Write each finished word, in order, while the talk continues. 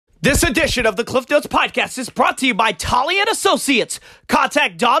This edition of the Cliff Notes Podcast is brought to you by Tolley and Associates.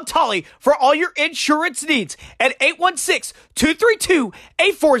 Contact Don Tolley for all your insurance needs at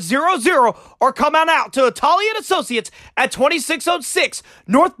 816-232-8400 or come on out to Tolley and Associates at 2606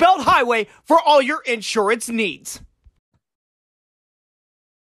 North Belt Highway for all your insurance needs.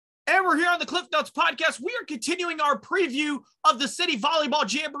 And we're here on the Cliff Notes Podcast. We are continuing our preview of the City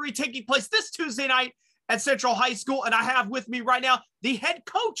Volleyball Jamboree taking place this Tuesday night at Central High School, and I have with me right now the head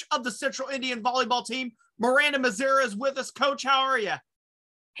coach of the Central Indian volleyball team, Miranda Mazzara, is with us. Coach, how are you?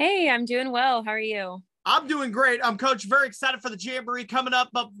 Hey, I'm doing well. How are you? I'm doing great. I'm Coach, very excited for the Jamboree coming up.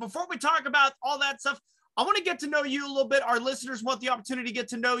 But before we talk about all that stuff, I want to get to know you a little bit. Our listeners want the opportunity to get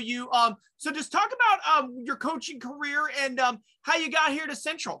to know you. So just talk about your coaching career and how you got here to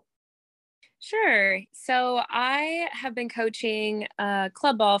Central. Sure. So I have been coaching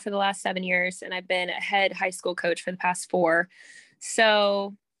club ball for the last 7 years, and I've been a head high school coach for the past 4.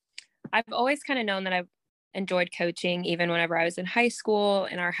 So I've always kind of known that I've enjoyed coaching, even whenever I was in high school,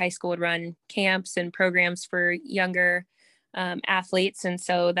 and our high school would run camps and programs for younger athletes. And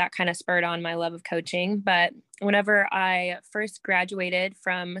so that kind of spurred on my love of coaching. But whenever I first graduated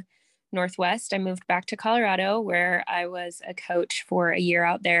from Northwest, I moved back to Colorado, where I was a coach for a year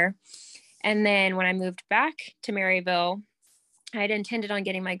out there. And then when I moved back to Maryville, I had intended on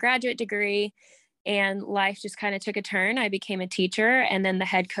getting my graduate degree, and life just kind of took a turn. I became a teacher and then the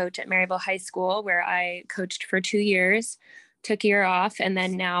head coach at Maryville High School, where I coached for 2 years, took a year off. And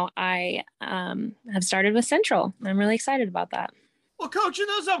then now I have started with Central. I'm really excited about that. Well, Coach, and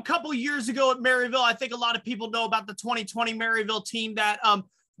those a couple of years ago at Maryville, I think a lot of people know about the 2020 Maryville team that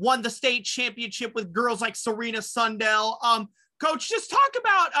won the state championship with girls like Serena Sundell. Coach, just talk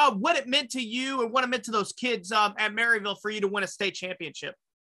about what it meant to you and what it meant to those kids at Maryville for you to win a state championship.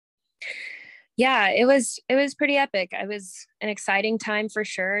 Yeah, it was pretty epic. It was an exciting time for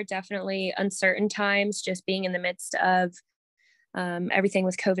sure. Definitely uncertain times, just being in the midst of everything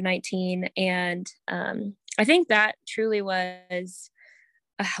with COVID-19. And I think that truly was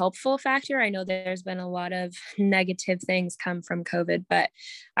a helpful factor. I know there's been a lot of negative things come from COVID, but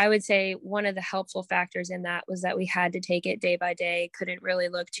I would say one of the helpful factors in that was that we had to take it day by day, couldn't really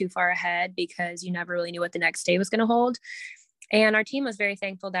look too far ahead because you never really knew what the next day was going to hold. And our team was very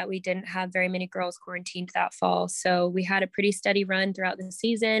thankful that we didn't have very many girls quarantined that fall. So we had a pretty steady run throughout the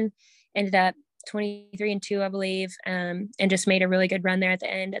season, ended up 23-2, I believe, and just made a really good run there at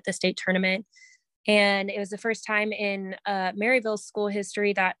the end at the state tournament. And it was the first time in Maryville's school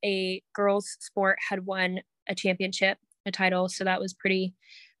history that a girls sport had won a championship, a title. So that was pretty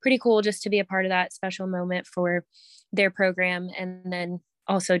cool just to be a part of that special moment for their program. And then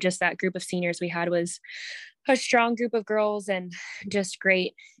also just that group of seniors we had was a strong group of girls and just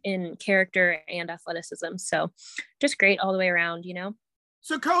great in character and athleticism. So just great all the way around, you know?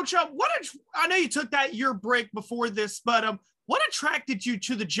 So Coach, I know you took that year break before this, but what attracted you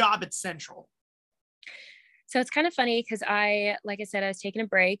to the job at Central? So it's kind of funny because like I said, I was taking a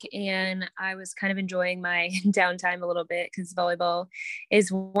break and I was kind of enjoying my downtime a little bit because volleyball is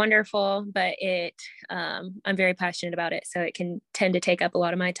wonderful, but I'm very passionate about it. So it can tend to take up a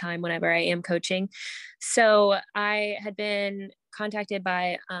lot of my time whenever I am coaching. So I had been contacted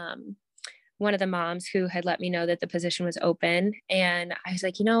by one of the moms who had let me know that the position was open. And I was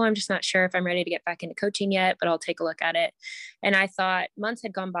like, I'm just not sure if I'm ready to get back into coaching yet, but I'll take a look at it. And I thought months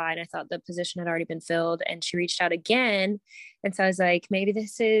had gone by and I thought the position had already been filled, and she reached out again. And so I was like, maybe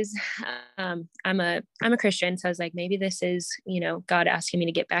this is, I'm a Christian. So I was like, maybe this is, God asking me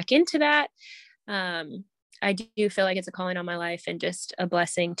to get back into that. I do feel like it's a calling on my life and just a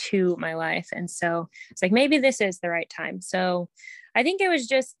blessing to my life. And so it's like, maybe this is the right time. So I think it was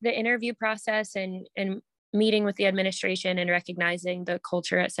just the interview process and meeting with the administration and recognizing the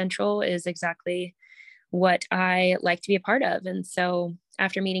culture at Central is exactly what I like to be a part of. And so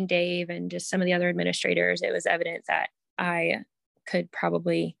after meeting Dave and just some of the other administrators, it was evident that I could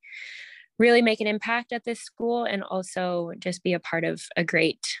probably really make an impact at this school and also just be a part of a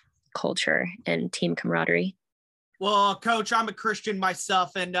great culture and team camaraderie. Well, Coach, I'm a Christian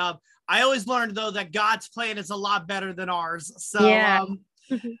myself, and I always learned, though, that God's plan is a lot better than ours. So, yeah.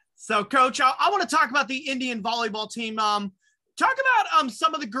 So Coach, I want to talk about the Indian volleyball team. Talk about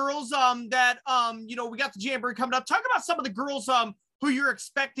some of the girls that, we got the Jamboree coming up. Talk about some of the girls who you're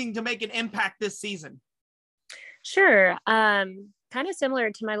expecting to make an impact this season. Sure. Kind of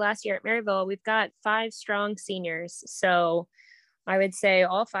similar to my last year at Maryville, we've got 5 strong seniors. So I would say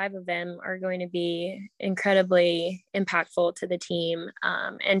all 5 of them are going to be incredibly impactful to the team.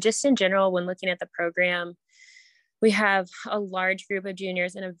 And just in general, when looking at the program, we have a large group of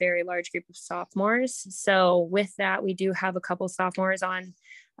juniors and a very large group of sophomores. So with that, we do have a couple sophomores on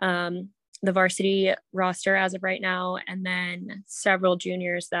the varsity roster as of right now, and then several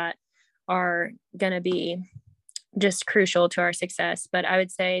juniors that are going to be just crucial to our success. But I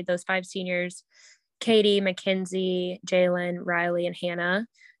would say those 5 seniors, Katie, Mackenzie, Jalen, Riley, and Hannah,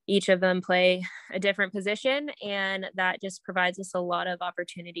 each of them play a different position, and that just provides us a lot of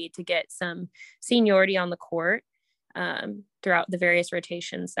opportunity to get some seniority on the court throughout the various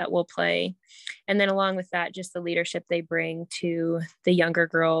rotations that we'll play. And then along with that, just the leadership they bring to the younger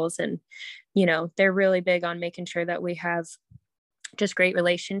girls. And, you know, they're really big on making sure that we have just great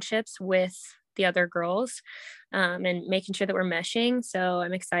relationships with the other girls, and making sure that we're meshing. So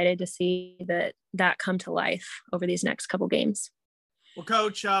I'm excited to see that come to life over these next couple games. Well,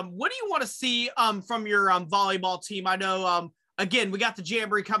 Coach, what do you want to see from your volleyball team? I know, again, we got the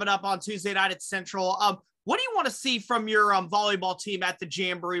Jamboree coming up on Tuesday night at Central. What do you want to see from your volleyball team at the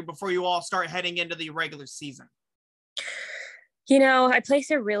Jamboree before you all start heading into the regular season? You know, I place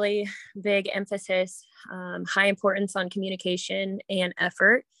a really big emphasis, high importance on communication and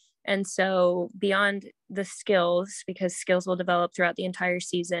effort. And so beyond the skills, because skills will develop throughout the entire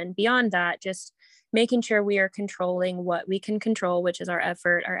season, beyond that, just making sure we are controlling what we can control, which is our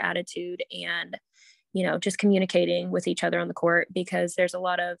effort, our attitude, and, you know, just communicating with each other on the court, because there's a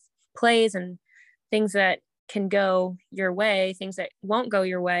lot of plays and things that can go your way, things that won't go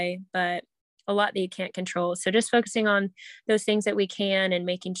your way, but a lot that you can't control. So just focusing on those things that we can and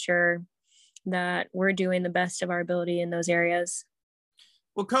making sure that we're doing the best of our ability in those areas.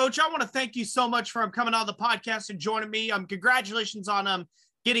 Well, Coach, I want to thank you so much for coming on the podcast and joining me. Congratulations on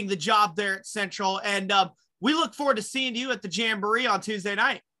getting the job there at Central. And we look forward to seeing you at the Jamboree on Tuesday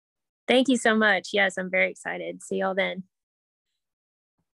night. Thank you so much. Yes, I'm very excited. See y'all then.